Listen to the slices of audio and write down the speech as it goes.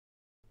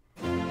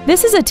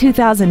This is a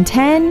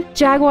 2010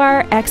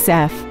 Jaguar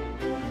XF.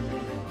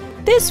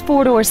 This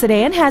four-door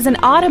sedan has an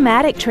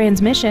automatic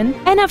transmission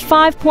and a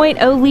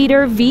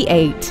 5.0-liter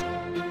V8.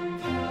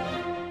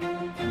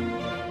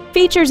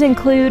 Features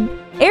include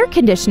air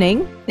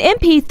conditioning,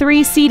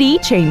 MP3 CD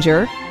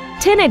changer,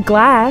 tinted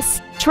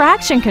glass,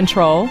 traction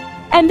control,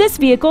 and this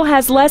vehicle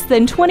has less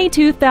than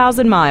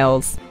 22,000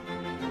 miles.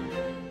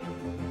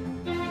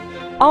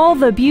 All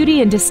the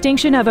beauty and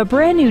distinction of a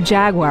brand new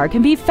Jaguar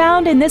can be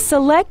found in this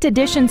Select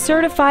Edition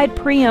certified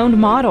pre-owned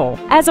model.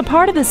 As a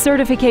part of the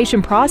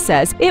certification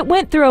process, it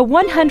went through a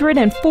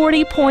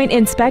 140-point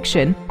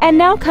inspection and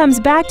now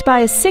comes backed by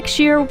a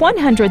 6-year,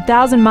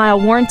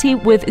 100,000-mile warranty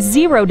with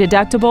 0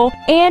 deductible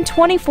and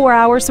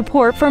 24-hour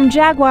support from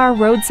Jaguar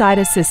Roadside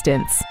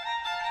Assistance.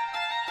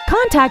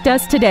 Contact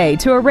us today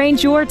to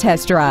arrange your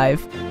test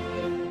drive.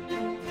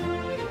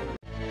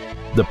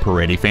 The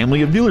Paretti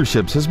family of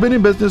dealerships has been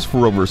in business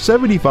for over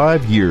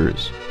 75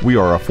 years. We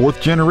are a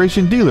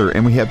 4th-generation dealer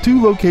and we have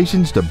 2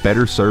 locations to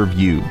better serve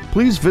you.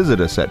 Please visit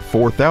us at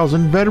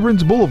 4000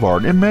 Veterans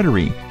Blvd in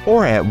Metairie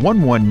or at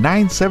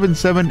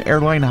 11977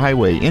 Airline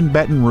Highway in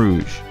Baton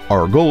Rouge.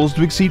 Our goal is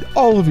to exceed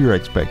all of your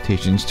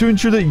expectations to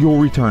ensure that you'll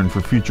return for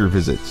future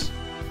visits.